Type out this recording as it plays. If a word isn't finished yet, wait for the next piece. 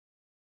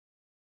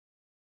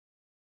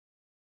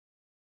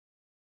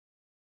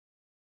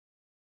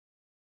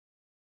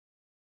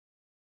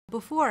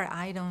Before,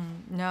 I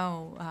don't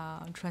know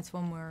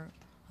Transformer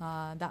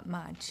that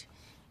much.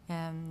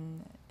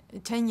 10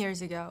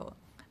 years ago,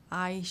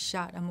 I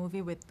shot a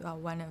movie with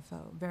one of a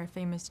very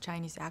famous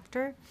Chinese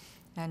actor,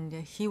 and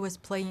he was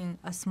playing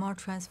a small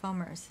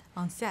Transformers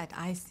on set.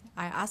 I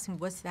asked him,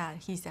 what's that?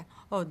 He said,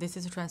 oh, this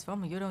is a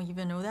Transformer. You don't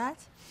even know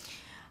that?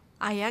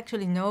 I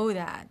actually know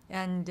that.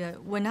 And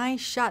when I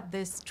shot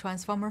this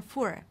Transformer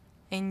 4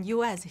 in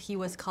US, he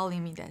was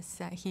calling me this.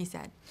 He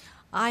said,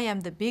 I am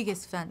the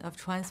biggest fan of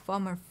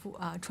Transformers.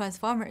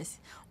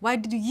 Why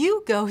did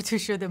you go to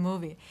shoot the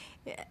movie?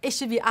 It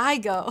should be I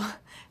go.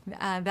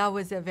 That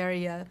was a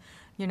very,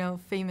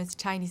 famous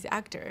Chinese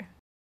actor.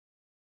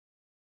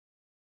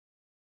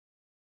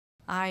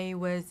 I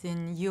was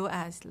in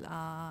US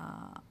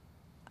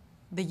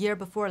the year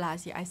before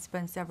last year. I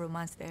spent several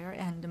months there,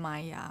 and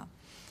my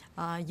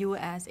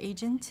US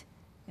agent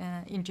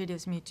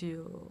introduced me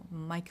to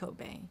Michael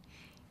Bay.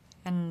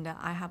 And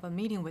I have a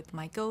meeting with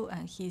Michael,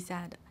 and he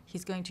said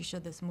he's going to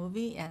shoot this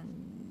movie,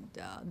 and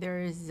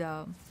there is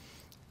a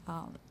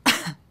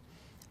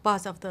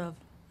boss of the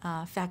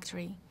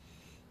factory.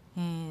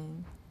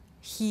 And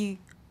he,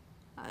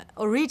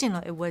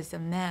 originally it was a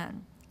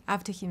man.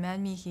 After he met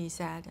me, he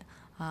said,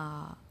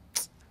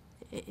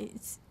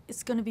 it's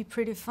going to be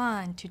pretty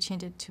fun to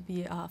change it to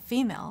be a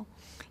female.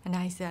 And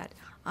I said,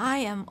 I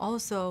am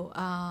also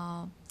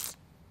a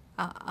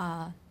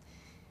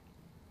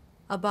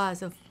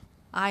boss of,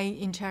 I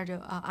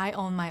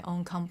own my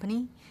own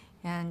company,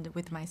 and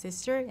with my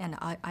sister, and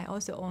I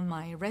also own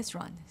my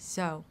restaurant.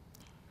 So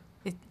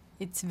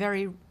it's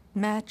very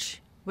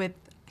match with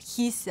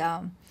his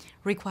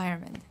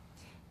requirement.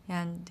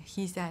 And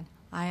he said,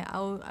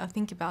 I'll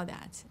think about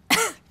that.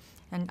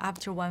 And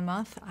after 1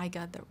 month, I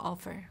got the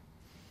offer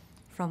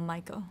from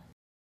Michael.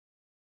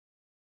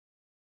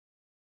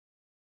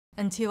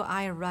 Until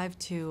I arrived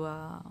to,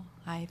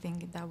 I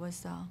think that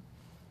was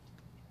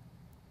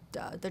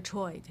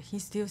Detroit, he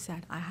still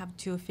said, I have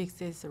to fix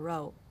this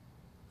role.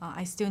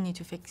 I still need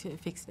to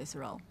fix this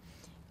role.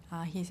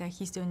 He said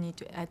he still need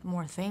to add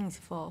more things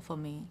for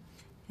me.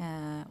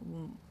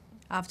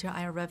 After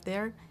I arrived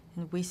there,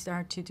 and we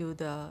start to do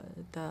the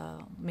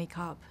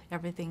makeup,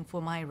 everything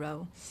for my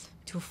role,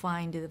 to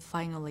find the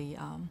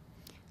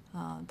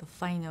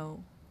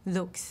final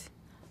looks,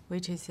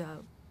 which is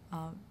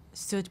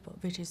suitable,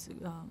 which is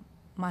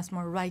much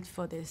more right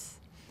for this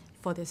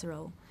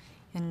role.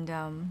 And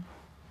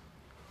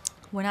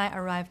when I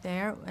arrived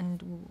there,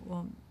 and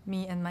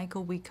me and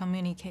Michael, we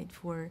communicate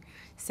for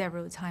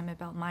several times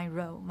about my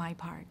role, my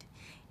part.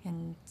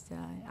 And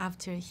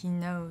after he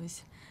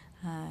knows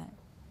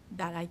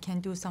that I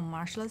can do some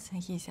martial arts,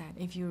 he said,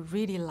 if you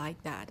really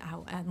like that,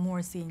 I'll add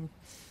more scene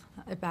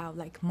about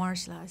like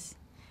martial arts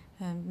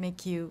and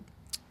make you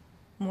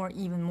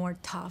even more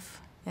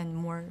tough and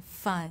more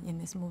fun in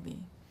this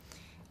movie.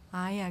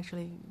 I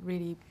actually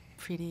really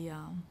pretty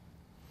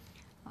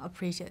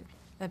appreciate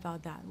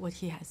about that, what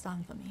he has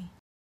done for me.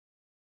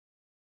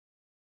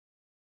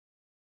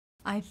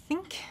 I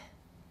think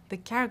the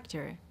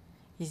character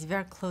is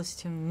very close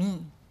to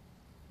me.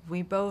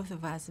 We both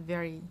of us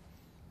very,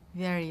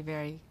 very,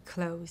 very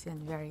close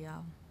and very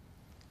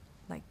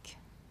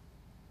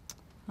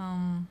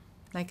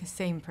like a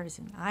same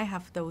person. I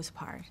have those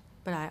parts,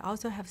 but I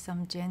also have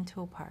some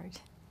gentle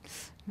part,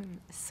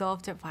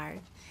 softer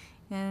part.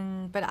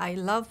 But I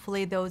love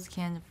play those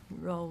kind of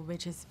role,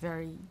 which is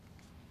very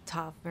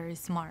tough, very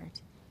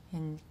smart,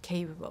 and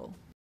capable.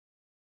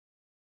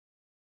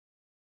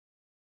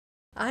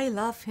 I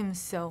love him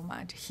so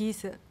much.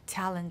 He's a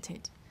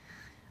talented,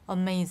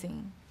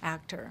 amazing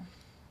actor.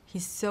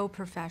 He's so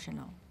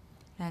professional,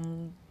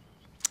 and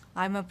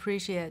I'm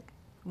appreciate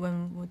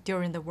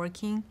during the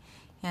working,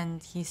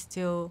 and he's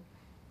still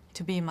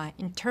to be my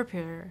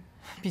interpreter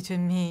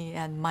between me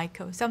and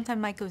Michael. Sometimes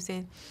Michael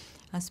says,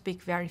 I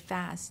speak very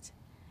fast.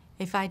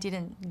 If I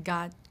didn't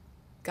got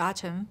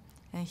him,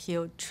 and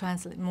he'll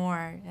translate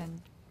more,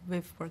 and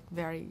we've worked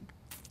very,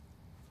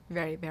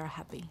 very, very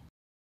happy.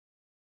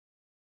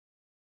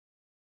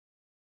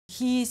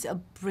 He's a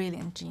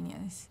brilliant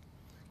genius,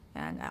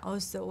 and I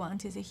also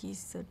want to say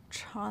he's a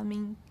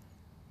charming,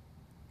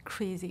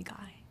 crazy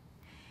guy.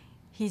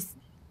 He's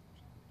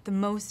the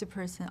most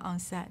person on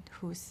set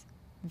who's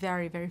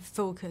very, very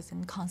focused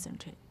and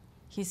concentrate.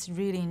 He's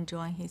really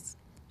enjoying his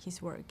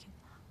work.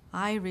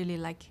 I really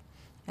like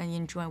and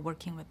enjoy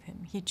working with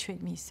him. He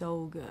treats me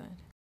so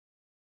good.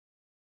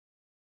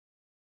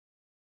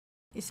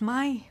 It's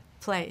my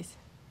place,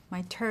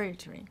 my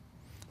territory,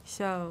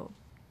 so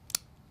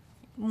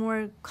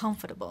more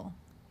comfortable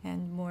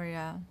and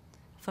more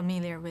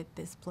familiar with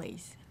this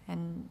place.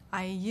 And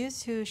I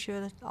used to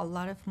shoot a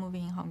lot of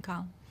movies in Hong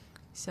Kong.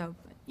 So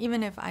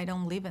even if I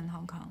don't live in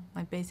Hong Kong,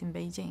 I'm based in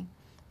Beijing,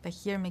 but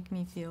here make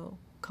me feel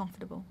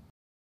comfortable.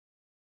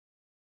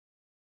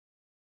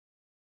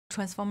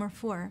 Transformer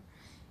 4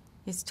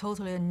 is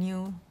totally a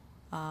new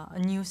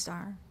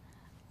star,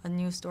 a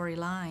new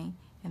storyline,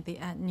 and they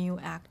add new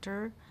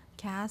actor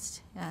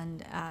cast,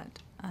 and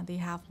they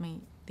have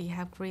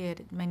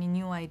created many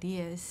new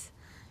ideas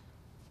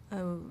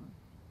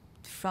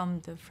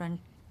from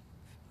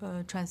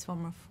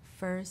Transformer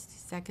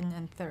first, second,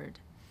 and third.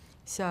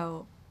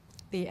 So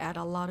they add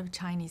a lot of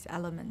Chinese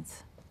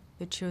elements.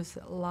 They choose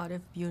a lot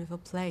of beautiful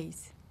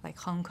places, like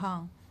Hong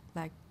Kong,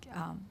 like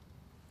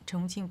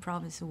Chongqing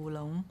province,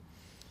 Wulong,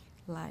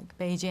 like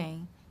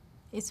Beijing.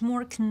 It's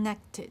more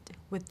connected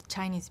with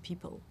Chinese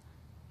people,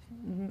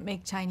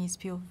 make Chinese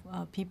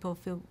people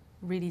feel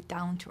really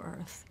down to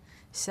earth.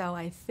 So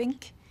I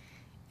think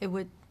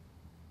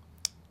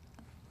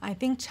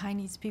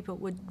Chinese people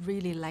would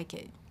really like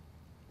it.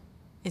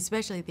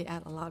 Especially they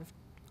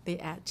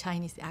add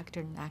Chinese actor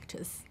and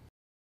actress.